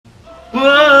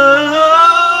Whoa!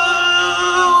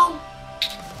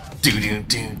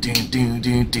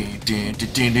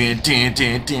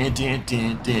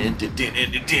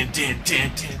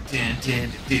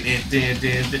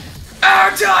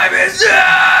 Our time is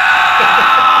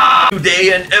now!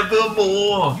 Today and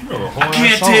evermore. I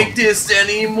can't take this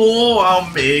anymore. I'll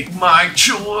make my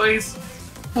choice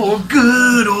for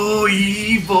good or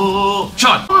evil.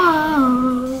 Sean!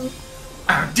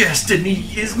 Our destiny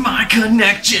is my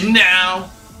connection now.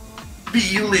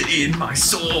 Feel it in my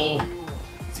soul.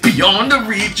 It's beyond the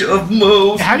reach of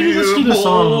most. How do you listen to the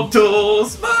song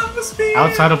mortals.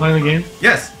 outside of playing the game?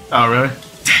 Yes. Oh, really?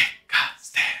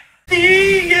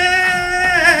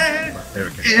 Yeah.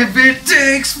 If it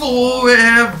takes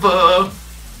forever,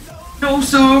 no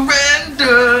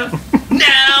surrender.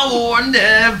 Now or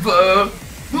never.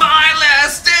 My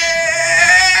last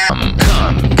stand.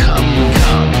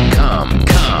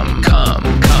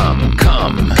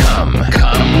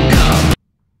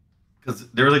 Because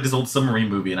there was like this old submarine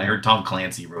movie, and I heard Tom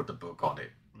Clancy wrote the book on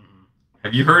it.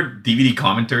 Have you heard DVD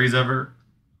commentaries ever?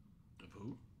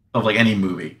 Of like any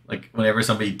movie, like whenever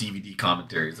somebody DVD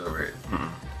commentaries over it,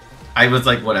 I was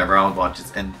like, whatever, I'll watch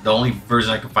it. And the only version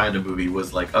I could find of the movie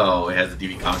was like, oh, it has a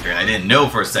DVD commentary, and I didn't know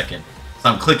for a second, so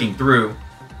I'm clicking through,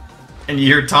 and you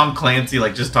hear Tom Clancy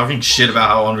like just talking shit about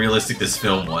how unrealistic this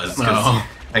film was. I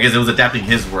guess it was adapting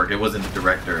his work; it wasn't the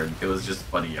director, and it was just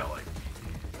funny. Like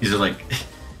these are like,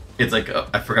 it's like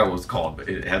I forgot what it was called, but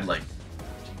it had like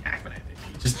Hackman, I think.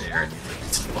 He's just there, and he's like,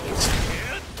 it's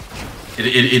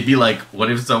It'd be like,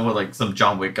 what if someone like some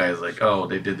John Wick guy is like, oh,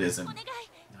 they did this and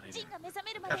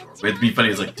it'd be funny.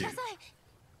 It's like, dude,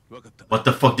 what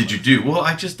the fuck did you do? Well,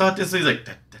 I just thought this. He's like,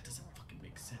 that doesn't fucking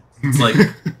make sense. It's like,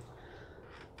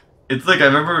 it's like I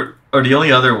remember, or the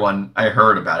only other one I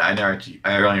heard about it.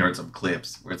 I only heard some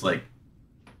clips where it's like,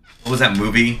 what was that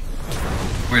movie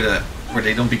where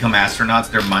they don't become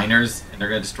astronauts, they're miners and they're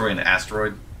gonna destroy an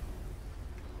asteroid?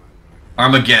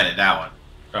 Armageddon, that one.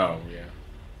 Oh yeah.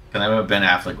 Because I remember Ben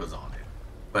Affleck was on it.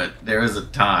 But there was a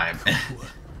time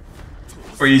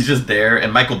where he's just there,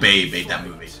 and Michael Bay made that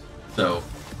movie. So,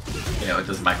 you know, it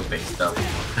does Michael Bay stuff.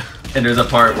 And there's a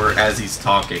part where as he's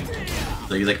talking,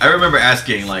 so he's like, I remember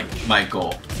asking, like,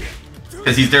 Michael,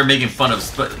 because he's there making fun of,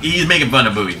 he's making fun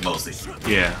of movies mostly.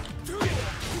 Yeah.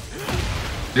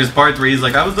 There's parts where he's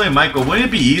like, I was like, Michael, wouldn't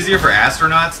it be easier for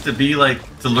astronauts to be like,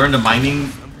 to learn the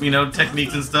mining, you know,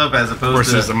 techniques and stuff as opposed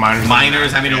to the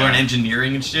miners having to learn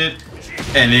engineering and shit?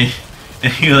 And he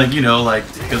like, you know, like,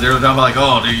 because they're talking about like,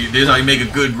 oh, this is how you make a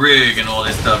good rig and all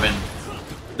this stuff, and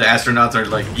the astronauts are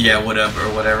like, yeah,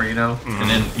 whatever, you know. And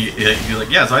then he's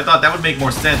like, yeah, so I thought that would make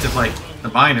more sense if like the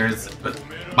miners, but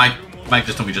Mike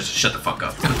just told me just to shut the fuck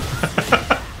up.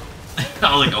 I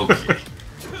was like, okay.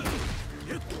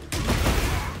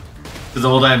 Because the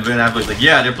whole time Ben Affleck's like,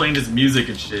 yeah, they're playing this music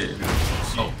and shit.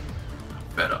 Oh,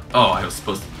 fed up. Oh, I was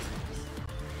supposed to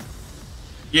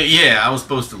lose. Yeah, I was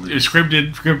supposed to lose. It's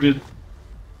scripted.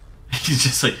 He's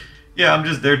just like, yeah, I'm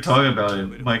just there talking about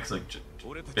it. Mike's like,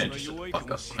 Ben, just shut the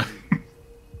fuck up.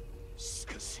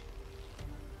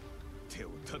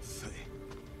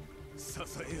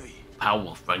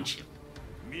 Power of friendship.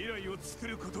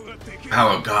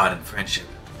 Power of God and friendship.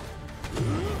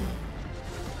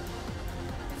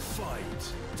 What?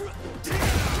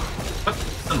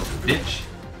 Son of a bitch.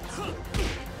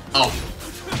 Oh.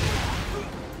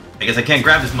 I guess I can't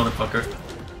grab this motherfucker.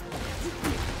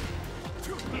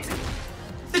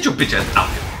 Get your bitch ass out.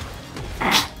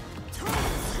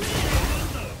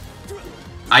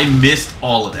 I missed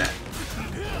all of that.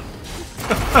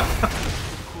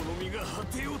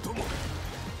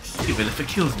 Even if it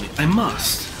kills me, I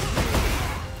must.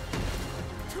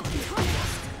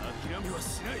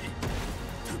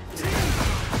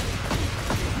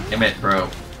 Damn it, bro.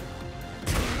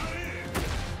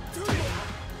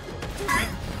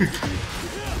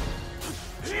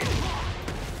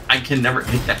 I can never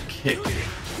hit that kick.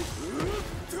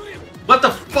 What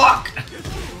the fuck?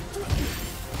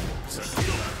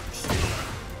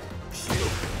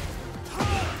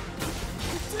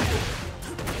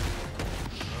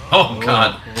 Oh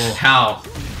god. How?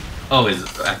 Oh, his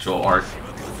actual art.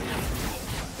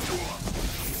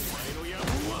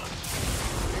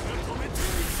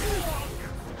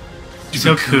 He's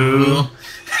so cool.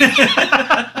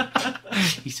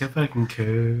 He's so fucking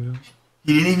cool.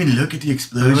 He didn't even look at the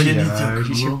explosion. Oh,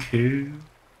 he's so cool.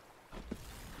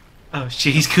 Oh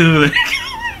shit, he's cool.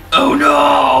 Oh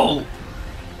no!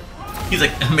 He's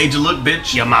like, I made you look,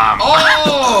 bitch. Your mom.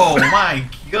 Oh my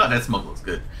god, that smoke looks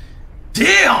good.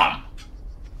 Damn!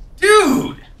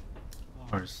 Dude!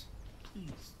 Bars.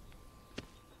 Please.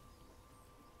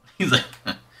 He's like,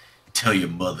 tell your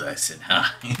mother I said hi.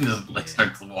 He just like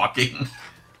starts walking.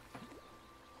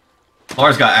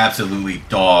 Lars got absolutely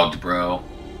dogged, bro.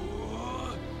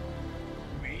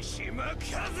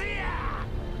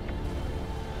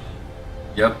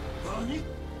 Yep.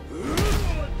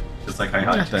 Just like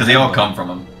hi, because they all come from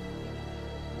him.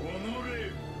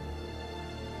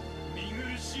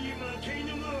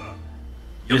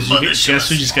 Guess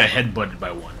who just got headbutted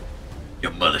by one?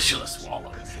 Your mother should have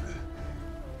swallowed.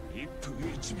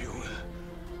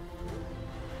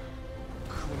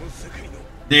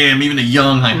 Damn, even a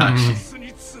young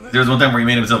Hayashi. There was one time where he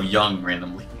made himself young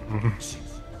randomly.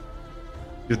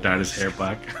 Just dyed his hair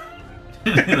black.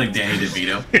 Like Danny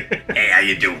DeVito. Hey, how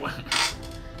you doing?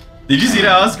 Did you see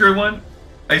that Oscar one?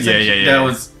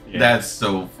 Yeah. That's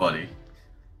so funny.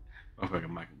 Oh,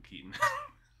 fucking Michael Keaton.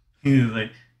 He's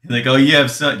like, oh, you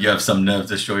have some nerve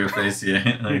to show your face,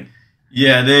 yeah. Like,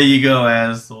 yeah, there you go,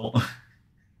 asshole.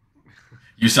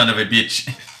 You son of a bitch.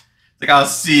 It's like, I'll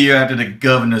see you after the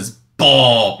governor's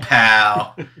ball,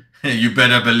 pal. You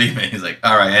better believe it. He's like,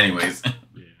 all right, anyways.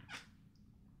 Yeah.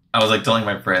 I was like telling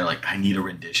my friend, like, I need a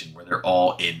rendition where they're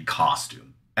all in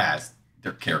costume as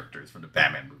their characters from the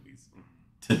Batman movies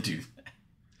to do that.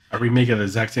 A remake of the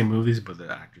exact same movies, but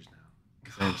the actors now.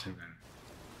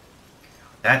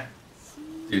 That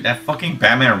fucking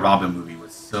Batman and Robin movie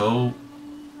was so...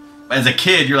 As a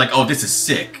kid, you're like, oh, this is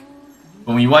sick.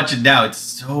 But when you watch it now, it's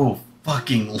so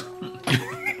fucking...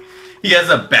 He has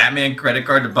a Batman credit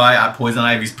card to buy Poison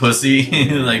Ivy's pussy.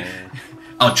 Like,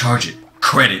 I'll charge it.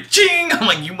 Credit. Ching! I'm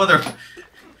like, you mother...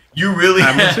 You really...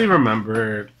 I mostly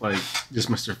remember, like, just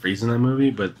Mr. Freeze in that movie,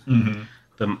 but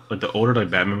the older, like,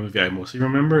 Batman movie I mostly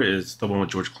remember is the one with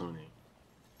George Clooney.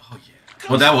 Oh, yeah.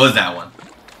 Well, that was that one.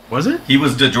 Was it? He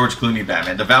was the George Clooney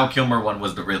Batman. The Val Kilmer one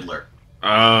was the Riddler.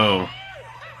 Oh.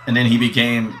 And then he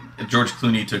became... George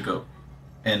Clooney took over.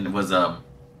 And was,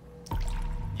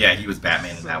 yeah, he was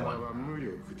Batman in that one.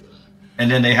 And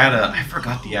then they had I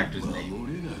forgot the actor's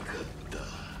name.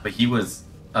 But he was,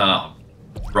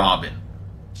 Robin.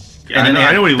 Yeah, and then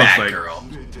I know what he looks like. Girl.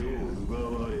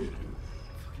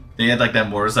 They had, like, that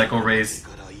motorcycle race.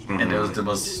 And it was the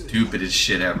most stupidest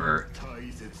shit ever.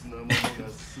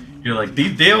 You're like,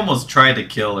 they almost tried to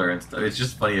kill her and stuff. It's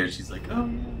just funny how she's like, oh.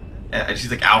 And she's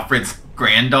like Alfred's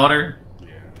granddaughter.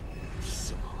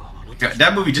 Yeah.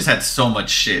 That movie just had so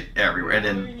much shit everywhere. And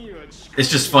then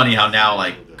it's just funny how now,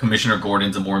 like, Commissioner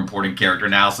Gordon's a more important character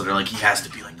now. So they're like, he has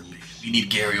to be like the big. We need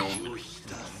Gary Oldman.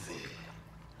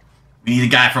 We need a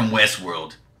guy from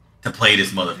Westworld to play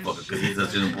this motherfucker because he's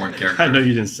such an important character. I know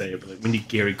you didn't say it, but like, we need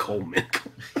Gary Coleman.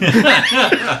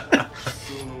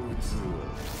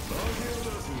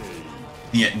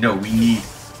 Yeah, no, we need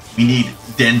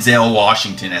Denzel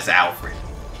Washington as Alfred.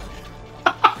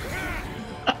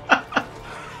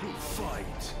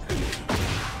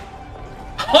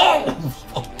 Oh!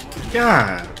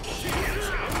 God.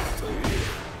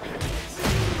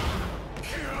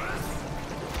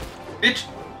 Bitch.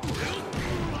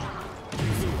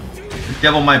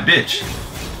 Devil my bitch.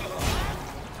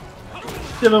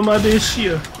 Devil my bitch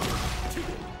here.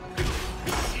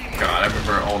 God, I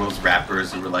remember all those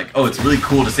rappers who were like, oh, it's really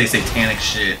cool to say satanic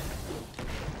shit.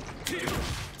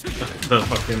 The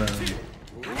fucking,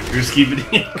 you're keeping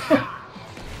it.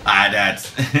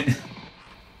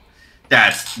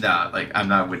 That's, nah, like, I'm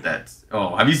not with that.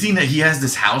 Oh, have you seen that he has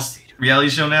this house reality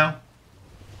show now?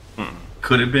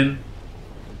 Could have been.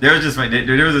 There was this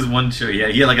one show, yeah,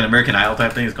 he had like an American Idol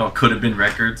type thing, it's called Could Have Been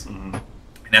Records. And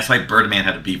that's why Birdman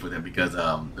had a beef with him, because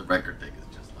the record thing is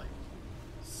just like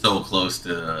so close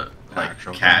to like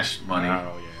cash money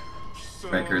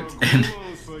records. And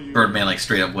Birdman like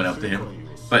straight up went up to him.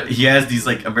 But he has these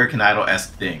like American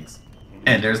Idol-esque things.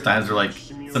 And there's times where like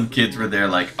some kids were there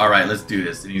like, alright, let's do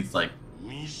this. And he's like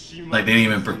they didn't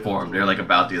even perform. They're like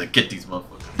about to like get these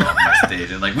motherfuckers off my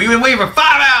stage. And like, we've been waiting for 5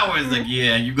 hours. Like,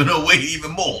 yeah, you're gonna wait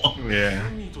even more. Yeah.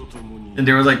 And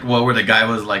there was like where the guy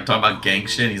was like talking about gang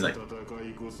shit. And he's like, I'm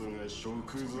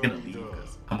gonna leave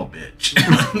because I'm a bitch.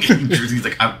 He's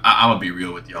like, I'm gonna be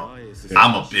real with y'all.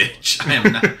 I'm a bitch.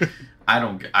 I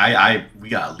am not. We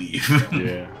gotta leave.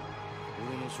 Yeah.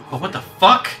 Oh, what the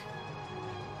fuck?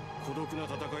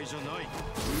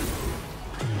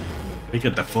 He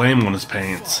got the flame on his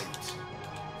pants.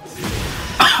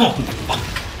 Oh, fuck.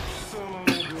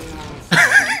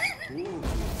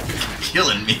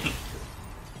 Killing me.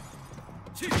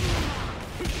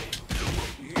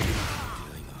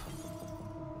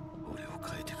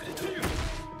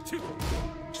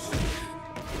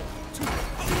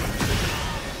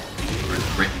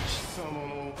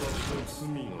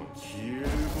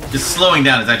 Just slowing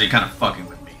down is actually kind of fucking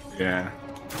with me. Yeah.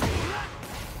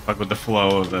 Fuck with the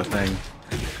flow of the thing.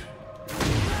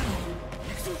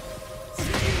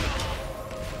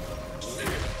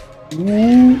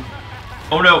 Ooh.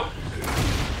 Oh no!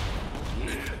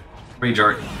 Rage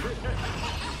art.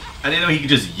 I didn't know he could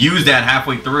just use that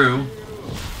halfway through.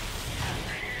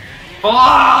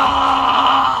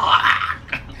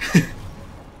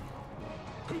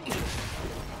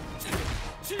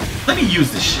 Let me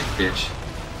use this shit, bitch.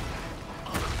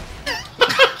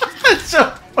 That's so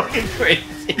fucking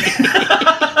crazy.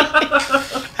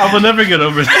 I will never get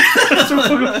over that. That's so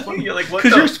fucking funny. You're like, what?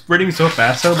 Because you're sprinting so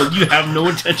fast now, but you have no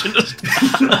intention to stop.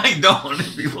 I don't.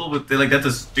 People would think like that's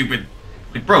a stupid.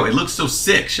 Like, bro, it looks so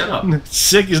sick. Shut up.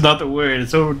 Sick is not the word.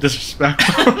 It's so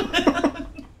disrespectful.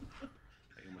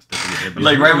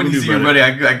 Like right when you see your buddy,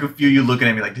 I could feel you looking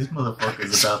at me like this motherfucker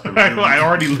is about to. I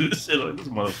already lose it on this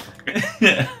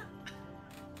motherfucker.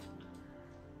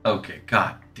 Okay,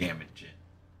 god damn it, Jin.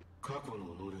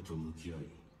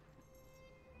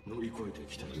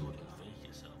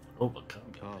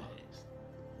 Overcome your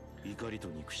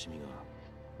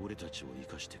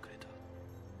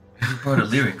part of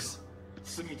lyrics.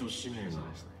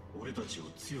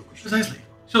 Precisely.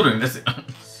 Children, that's it.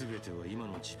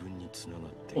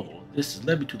 Oh, this has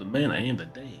led me to the man I am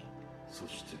today.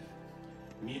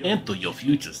 And to your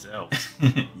future self.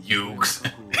 Yugs.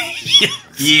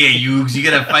 Yeah, Yugs, you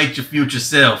gotta fight your future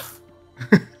self.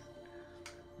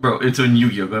 Bro, it's on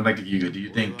Yu-Gi-Oh! Going back to Yu-Gi-Oh! Do you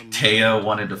think Taya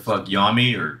wanted to fuck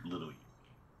Yami or Little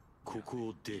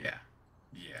Yu? Yeah.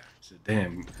 Yeah. So,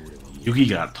 damn, Yugi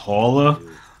got taller.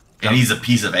 And he's a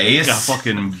piece of ass. Got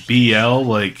fucking BL,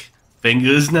 like,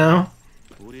 fingers now.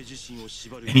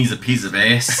 And he's a piece of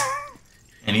ass.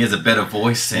 And he has a better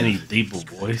voice. And he's deeper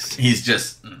voice. He's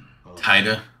just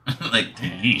tighter. Like,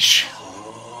 yeesh.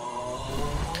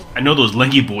 I know those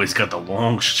lanky boys got the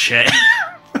long shit.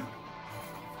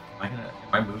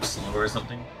 Am I move slower or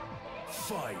something?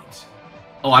 Fight.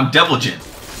 Oh, I'm Devil Jin.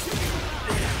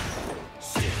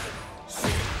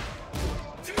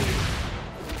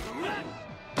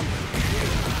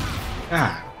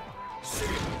 Ah.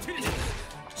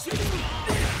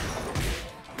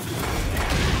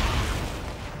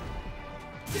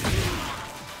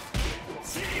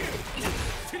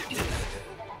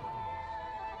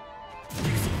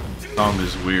 Song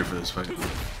is weird for this fight.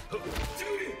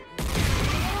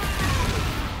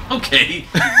 Okay,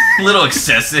 a little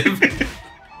excessive.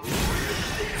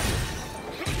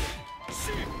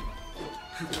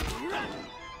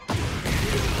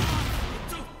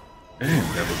 Damn,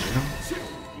 Devil Jin.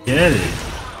 Get it.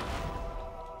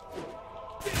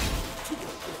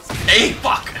 Hey,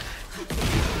 fuck!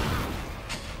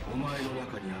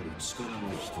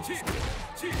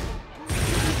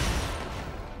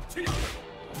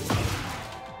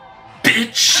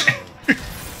 Bitch!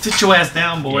 Sit your ass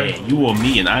down, boy. Yeah, you are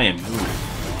me and I am you.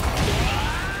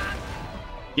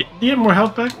 Do you have more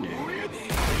health back?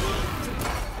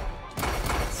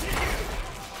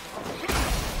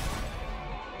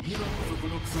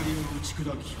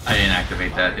 I didn't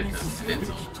activate that. It just did.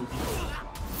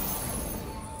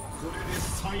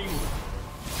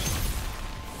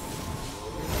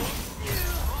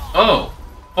 Oh,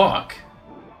 fuck.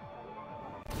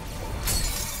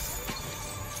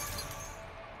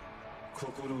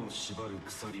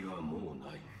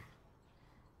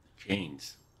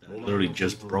 Chains. That literally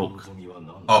just broke.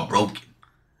 Oh, broken.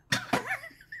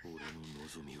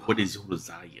 What is your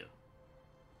desire? You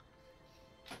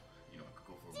know, I could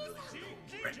go for a really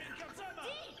good right now.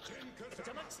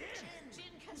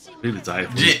 What desire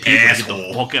for Jin, these people to get asshole.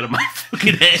 the fuck out of my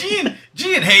fucking head.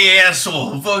 Jin, hey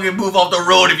asshole, fucking move off the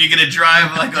road if you're gonna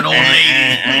drive like an old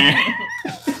lady.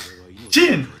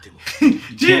 Jin.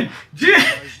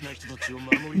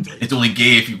 It's only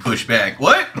gay if you push back.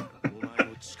 What?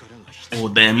 Oh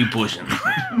damn, you pushing.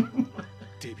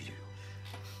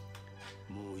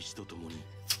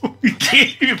 You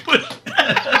can't even push.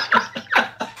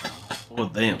 Oh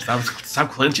damn,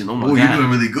 stop clenching. Oh my god. You're doing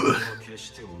really good.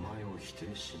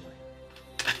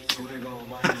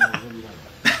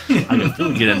 I can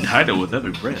feel it getting tighter with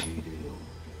every breath.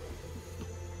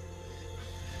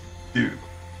 Dude.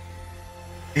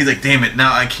 He's like, damn it,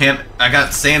 now I can't, I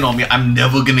got sand on me, I'm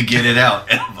never gonna get it out,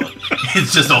 ever.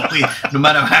 It's just only, no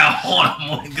matter how hard I'm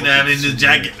only gonna have it in this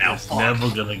jacket now. It's never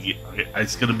gonna get,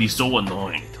 it's gonna be so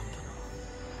annoying.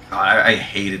 God, I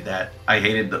hated that. I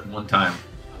hated that one time,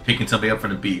 picking somebody up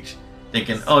from the beach,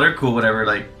 thinking, oh, they're cool, whatever,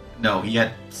 like, no, he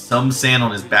had some sand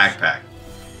on his backpack.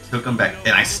 Took him back,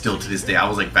 and I still, to this day, I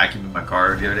was like vacuuming my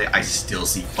car the other day, I still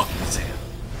see fucking sand.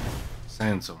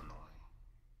 Sand's so annoying.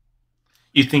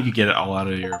 You think you get it all out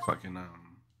of your fucking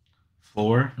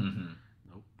floor? Mm-hmm.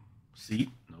 Nope. Seat?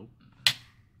 Nope. Mm-mm.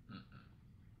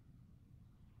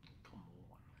 Come on, man.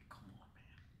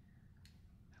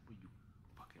 How about you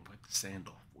fucking wipe the sand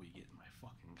off before you get in my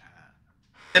fucking cat.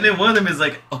 And then one of them is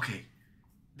like, okay,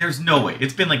 there's no way.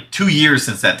 It's been like 2 years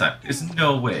since that time. There's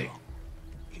no way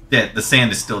that the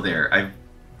sand is still there. I've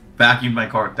vacuumed my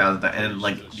car 1,000 times. And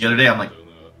like the other day, I'm like,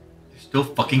 there's still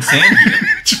fucking sand here.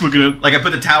 Just looking at. Like I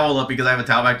put the towel up because I have a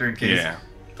towel back there in case to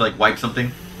like wipe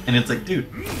something. And it's like, dude,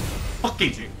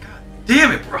 fucking, god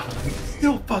damn it, bro. It's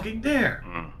still fucking there.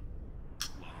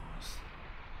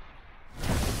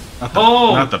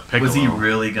 Not the piccolo. Was he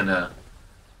really gonna?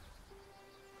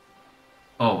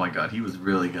 Oh my god, he was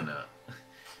really gonna.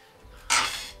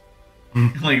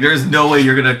 Like, there's no way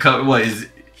you're gonna cut. What is?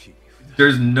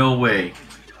 There's no way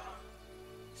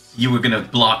you were gonna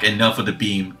block enough of the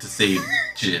beam to save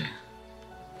Jin.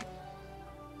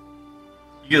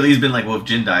 You could at least been like, well, if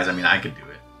Jin dies, I mean, I could do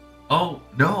it. Oh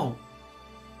no!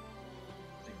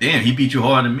 Damn, he beat you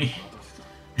harder than me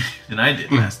than I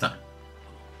did last time.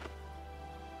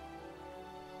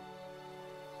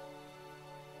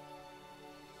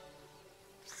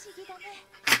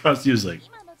 He was like,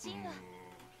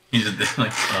 he just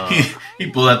like he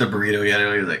pulled out the burrito. He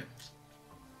was like,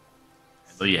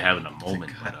 I know you're having a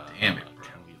moment, God but damn it, bro.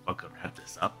 can we fucking wrap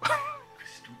this up?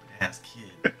 Stupid ass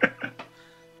kid.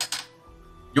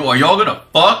 Yo, are y'all gonna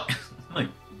fuck? I'm like,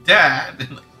 Dad.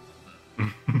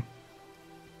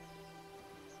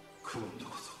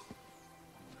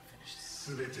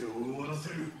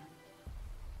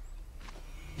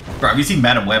 Bro, have you seen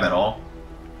Madam Web at all?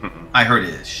 I heard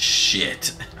it is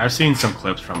shit. I've seen some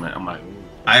clips from it. I'm like, ooh.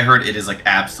 I heard it is like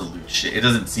absolute shit. It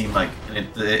doesn't seem like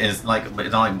it's like, but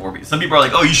it's not like Morbius. Some people are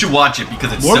like, oh, you should watch it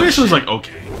because it's Morbius so was shit. like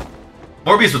okay.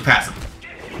 Morbius was passable,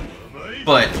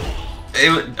 but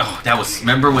that was.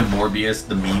 Remember when Morbius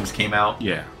the memes came out?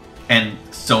 Yeah. And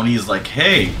Sony's like,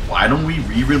 hey, why don't we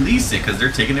re-release it? Because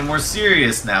they're taking it more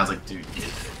serious now. It's like, dude,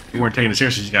 You weren't taking it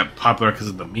seriously. You got popular because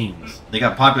of the memes. they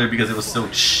got popular because it was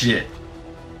so shit.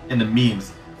 In the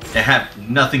memes, it had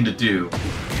nothing to do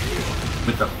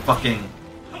with the fucking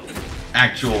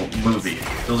actual movie.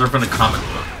 Those are from the comic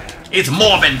book. It's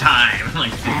Morbin time!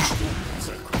 Like,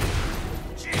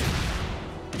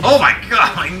 oh my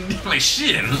god, my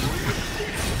shin!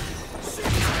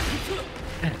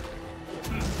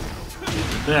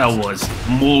 That was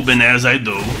Morbin as I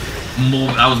do.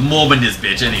 I was morbing this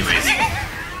bitch anyways.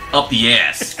 Up the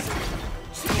ass.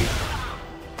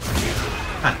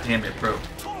 God damn it, bro.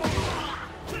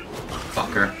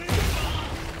 Fucker.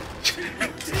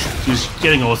 She was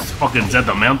getting all fucking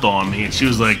sentimental on me, and she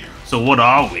was like, so what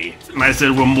are we? And I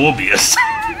said, we're Morbius.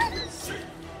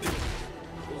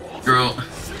 Girl,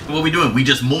 what we doing? We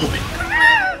just morbid.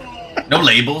 No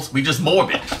labels, we just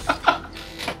morbid.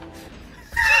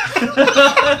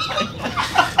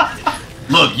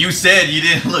 Look, you said you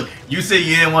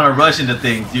didn't want to rush into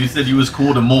things. You said you was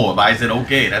cool to more, but I said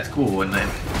okay, that's cool. And then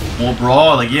more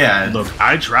brawl, like yeah. Look,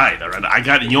 I tried, alright? I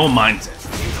got in your mindset.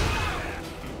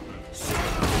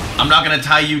 I'm not gonna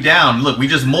tie you down. Look, we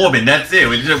just morbid, that's it.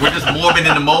 We're just morbid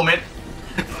in the moment.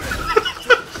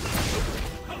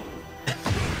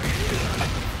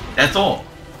 That's all.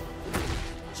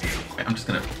 I'm just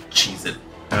gonna cheese it.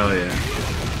 Hell yeah.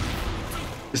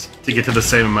 Just to get to the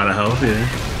same amount of health, yeah.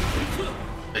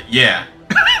 Yeah.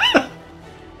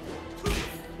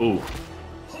 Ooh.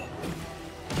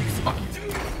 Fuck you.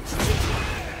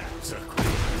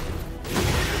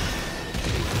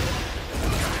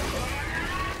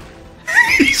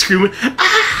 He's screaming.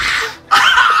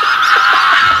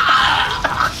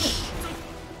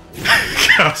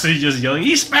 So he's just yelling,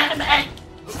 he's spamming!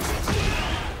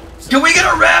 Can we get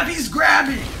a ref? He's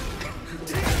grabbing!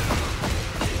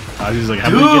 I was like, how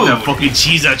do you get that fucking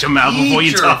cheese out your mouth before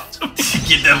you talk to me?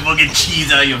 Get that fucking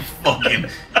cheese out of your fucking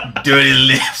dirty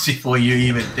lips before you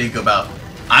even think about.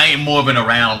 I ain't morbing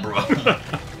around, bro.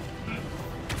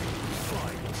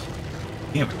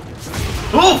 Damn it.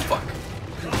 Oh, fuck.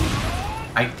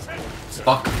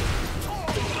 Fuck.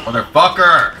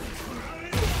 Motherfucker!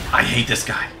 I hate this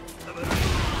guy.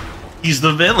 He's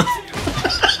the villain.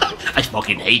 I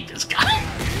fucking hate this guy.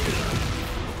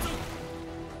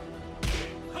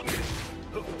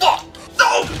 Fuck!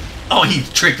 No! Oh, he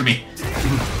tricked me.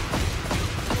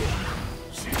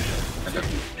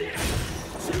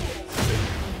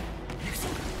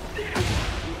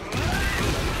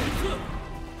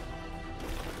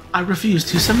 I refuse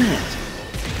to submit.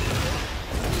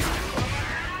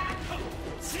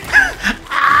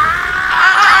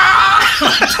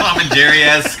 Tom and Jerry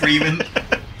ass screaming.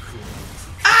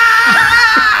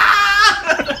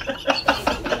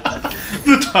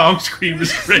 The Tom scream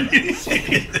is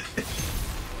crazy.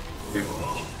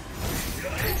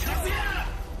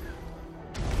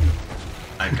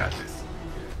 I got this.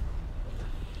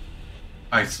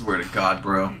 I swear to God,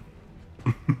 bro.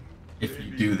 If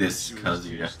do this because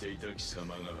you.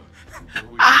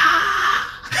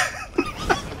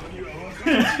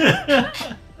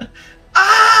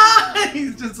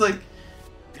 He's just like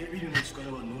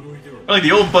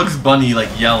the old Bugs Bunny like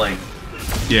yelling.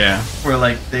 Yeah. Where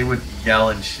like they would yell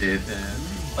and shit and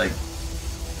like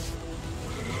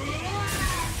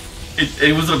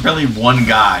it was apparently one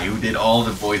guy who did all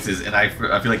the voices, and I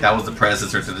feel like that was the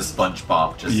predecessor to the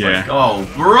SpongeBob. Just like, oh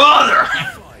brother.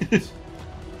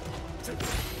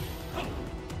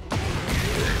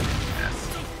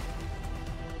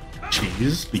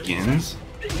 Cheese begins.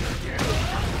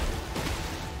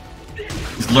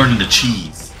 He's learning the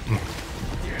cheese.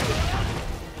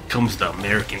 Comes the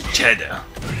American cheddar.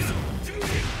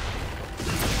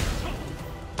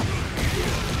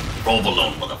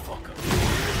 Provolone, motherfucker.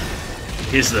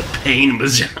 Here's the pain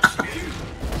machine.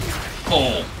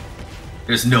 Oh,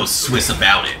 there's no Swiss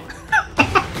about it.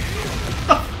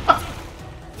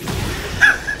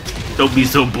 Don't be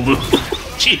so blue.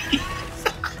 Jeez.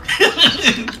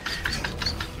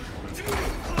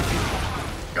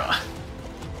 God.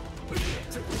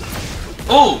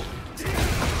 Oh!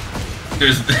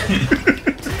 There's...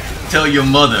 Tell your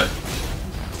mother.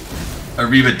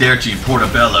 Arrivederci,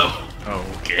 Portobello. Oh,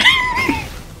 okay.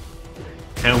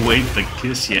 Can't wait to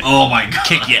kiss you. Oh my god.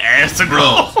 Kick your ass,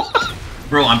 bro.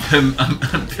 Bro, I'm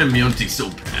pimmunting so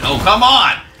bad. Oh, come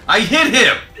on! I hit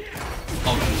him!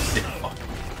 Oh, you sick fuck.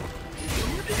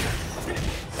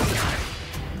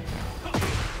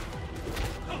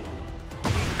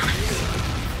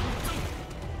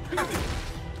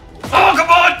 Oh, come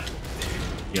on!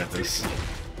 You got this.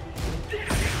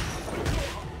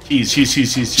 Cheese.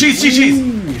 Cheese!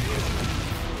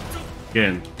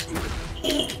 Again.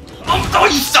 Oh,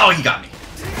 you saw he got me.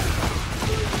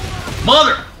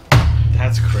 Mother!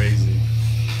 That's crazy.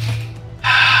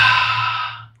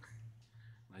 Now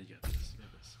you got this.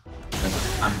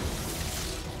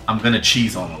 I'm gonna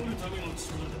cheese on him.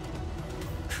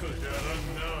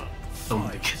 Oh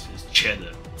my goodness,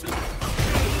 cheddar.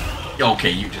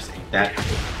 Okay, you just ate that.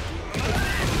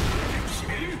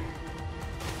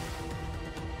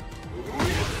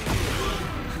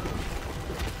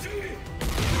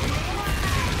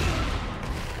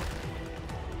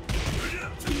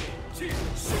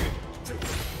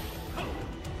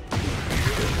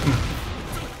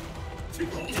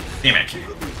 Damn it.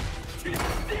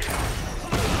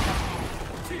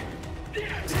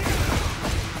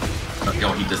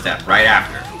 Yo, he does that right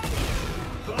after.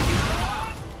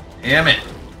 Damn it.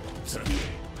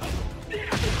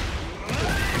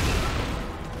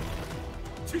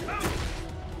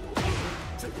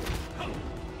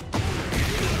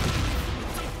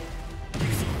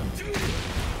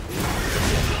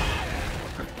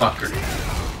 Fucker.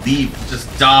 Leave. Just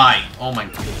die. Oh my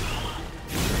god.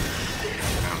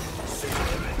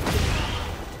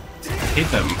 Hate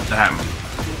them. Damn.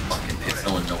 Fucking, it's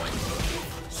so annoying.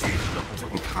 The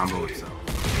fucking combo itself.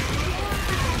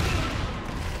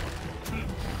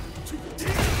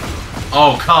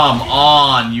 Oh, come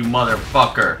on, you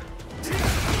motherfucker.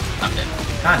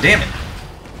 God damn it.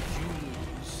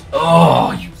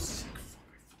 Oh, you sick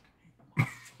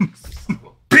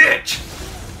bitch.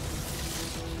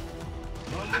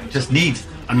 I just need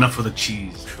enough of the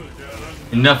cheese.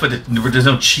 Enough of the. There's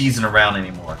no cheesing around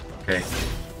anymore. Okay.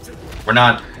 We're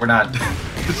not.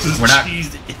 This is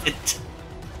cheese it.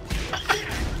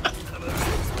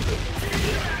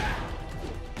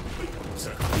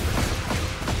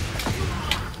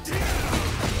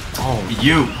 Oh,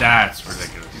 you. That's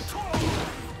ridiculous.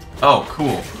 Oh,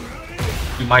 cool.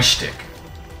 Do my shtick.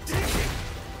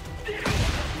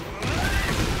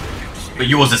 But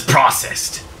yours is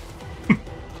processed.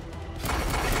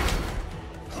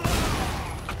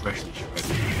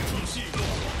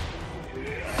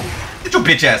 Get your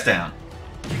bitch ass down.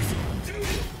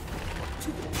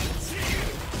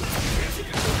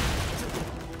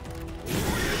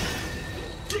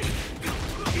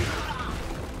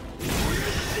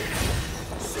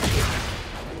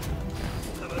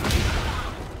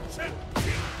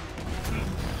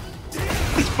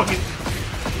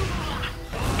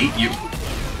 Hate you.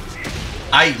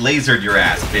 I lasered your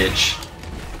ass, bitch.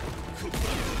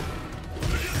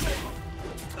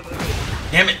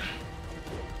 Damn it.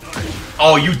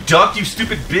 Oh, you ducked, you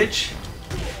stupid bitch.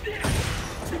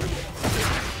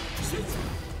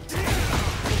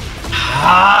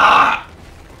 Ah!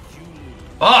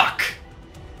 Fuck!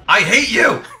 I hate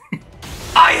you!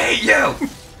 I hate you!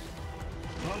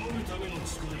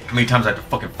 How many times I have to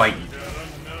fucking fight you?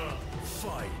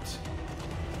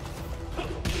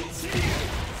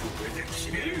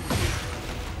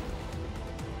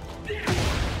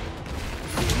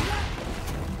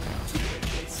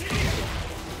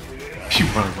 You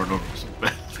want to run over so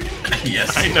bad.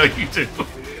 Yes. I know you do.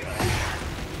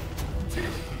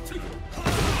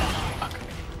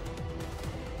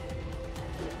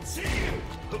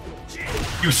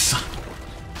 You suck.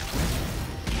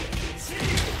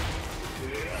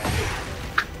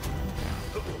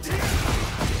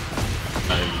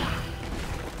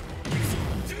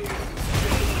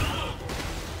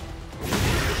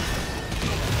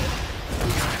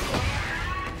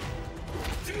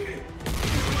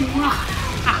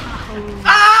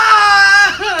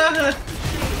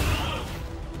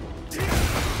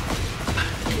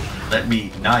 Let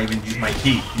me not even use my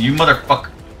key. You motherfucker.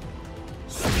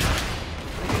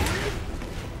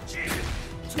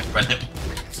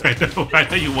 I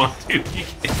know you want to.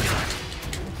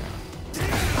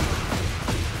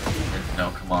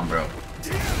 No, come on, bro.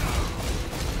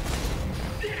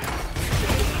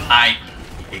 I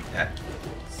hate that.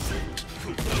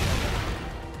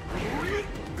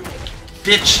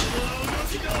 Bitch!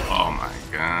 Oh my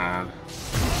god.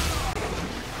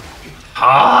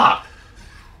 Ah!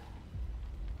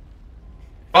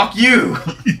 Fuck you!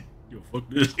 Yo, fuck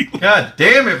this. God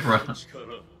damn it, bro.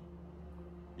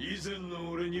 以前の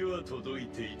俺には届い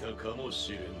ていたかも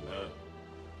しれんな。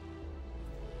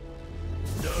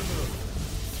だが、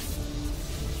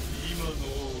今の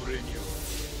俺には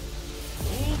遠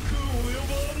く及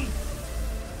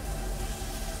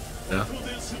ばん。ここ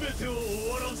で全てを終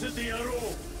わらせてやろう。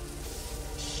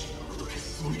死ぬことで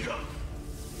す無理だ。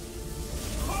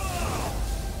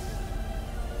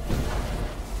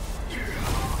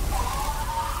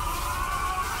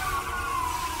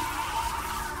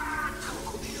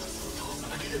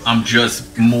I'm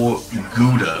just more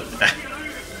Gouda.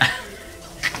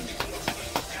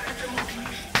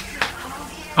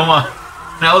 Come on.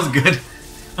 That was good.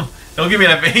 Don't give me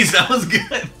that face. That was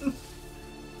good.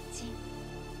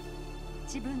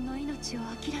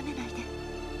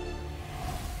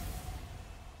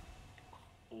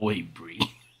 Wait, Bree.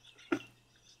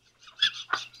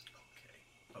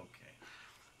 Okay.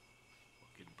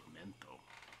 Fucking pimento.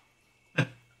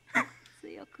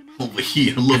 Over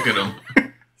here, look at him.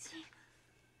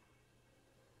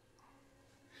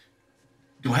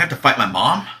 Do I have to fight my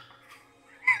mom?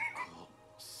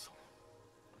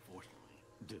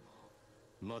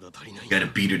 You gotta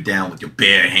beat her down with your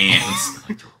bare hands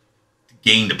to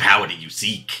gain the power that you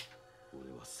seek.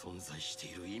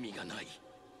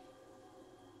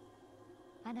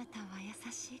 あなたは優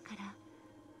しいから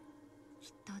き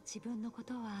っと自分のこ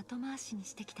とは後回しに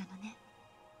してきたのね。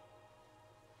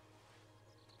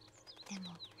で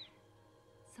も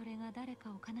それが誰か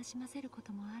を悲しませるこ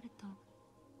ともあると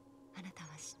あなたは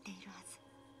知っているはず。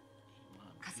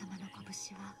風間の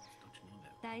拳は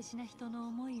大事な人の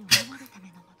思いを守るため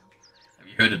のもの。Have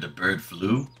you heard of the bird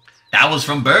flu? That was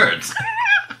from birds.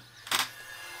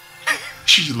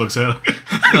 She just looks at him.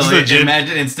 No, like,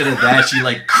 imagine instead of that, she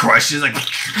like crushes like.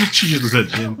 She just looks at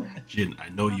Jin. Jin, I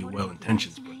know your well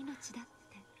intentions, but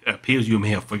it appears you may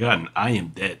have forgotten I am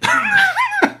dead.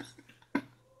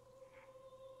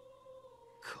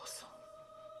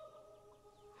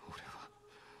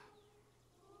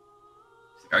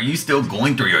 Are you still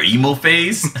going through your emo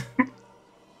phase?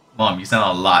 Mom, you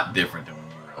sound a lot different than when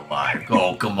you were alive.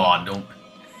 Oh, come on, don't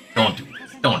do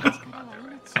this. Don't talk about that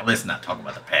right now. Let's not talk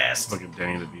about the past. Fucking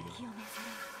Danny DeVito.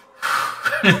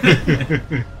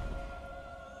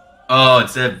 Oh,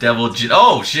 instead of Devil Jin.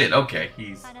 Oh shit. Okay,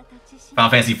 he's Final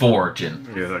Fantasy IV Jin.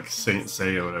 Yeah, like Saint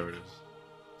Seiya, whatever it is.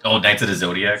 Oh, Knights of the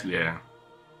Zodiac. Yeah.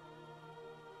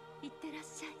 Got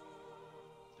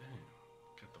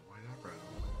the white eyebrow.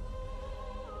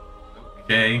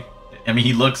 Okay. I mean,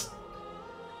 he looks.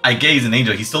 I get he's an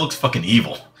angel. He still looks fucking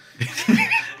evil. He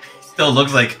still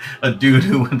looks like a dude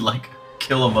who would like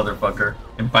kill a motherfucker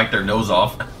and bite their nose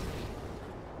off.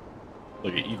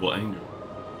 Like an evil angel.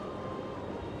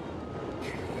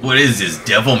 What is this,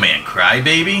 Devilman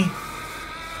Crybaby?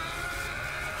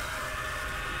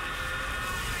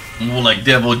 More like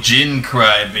Devil Jin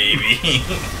Crybaby.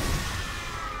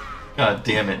 God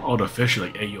damn it. Oh, the fish are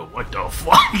like, hey yo, what the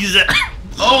fuck is that?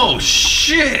 Oh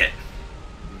shit!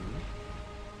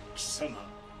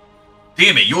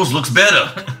 Damn it, yours looks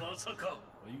better. Oh,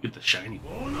 you get the shiny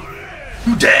one.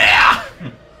 You dare!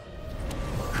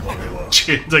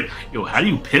 It's like, yo, how do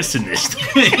you piss in this?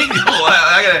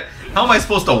 How am I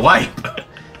supposed to wipe?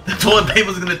 The toilet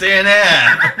paper's gonna tear in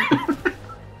half.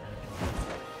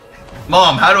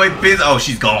 Mom, how do I piss? Oh,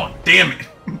 she's gone. Damn it.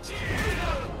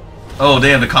 Oh,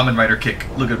 damn, the Kamen Rider kick.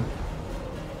 Look at him.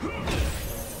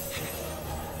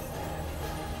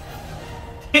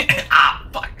 Ah,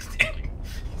 fuck. He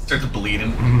starts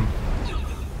bleeding.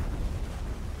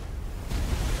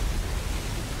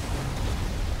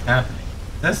 What's happening?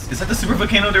 Is that the super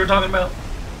volcano they were talking about?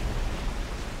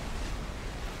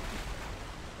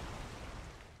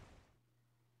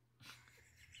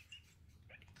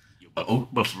 Oh,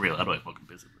 but for real, how do I fucking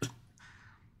visit this?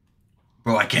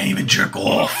 Bro, I can't even jerk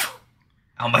off.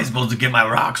 How am I supposed to get my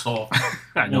rocks off?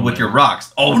 I know With your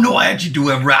rocks. Oh no, I actually do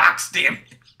have rocks. Damn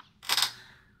it.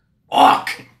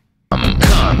 Fuck. Come,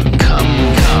 come,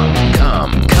 come,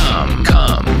 come, come, come.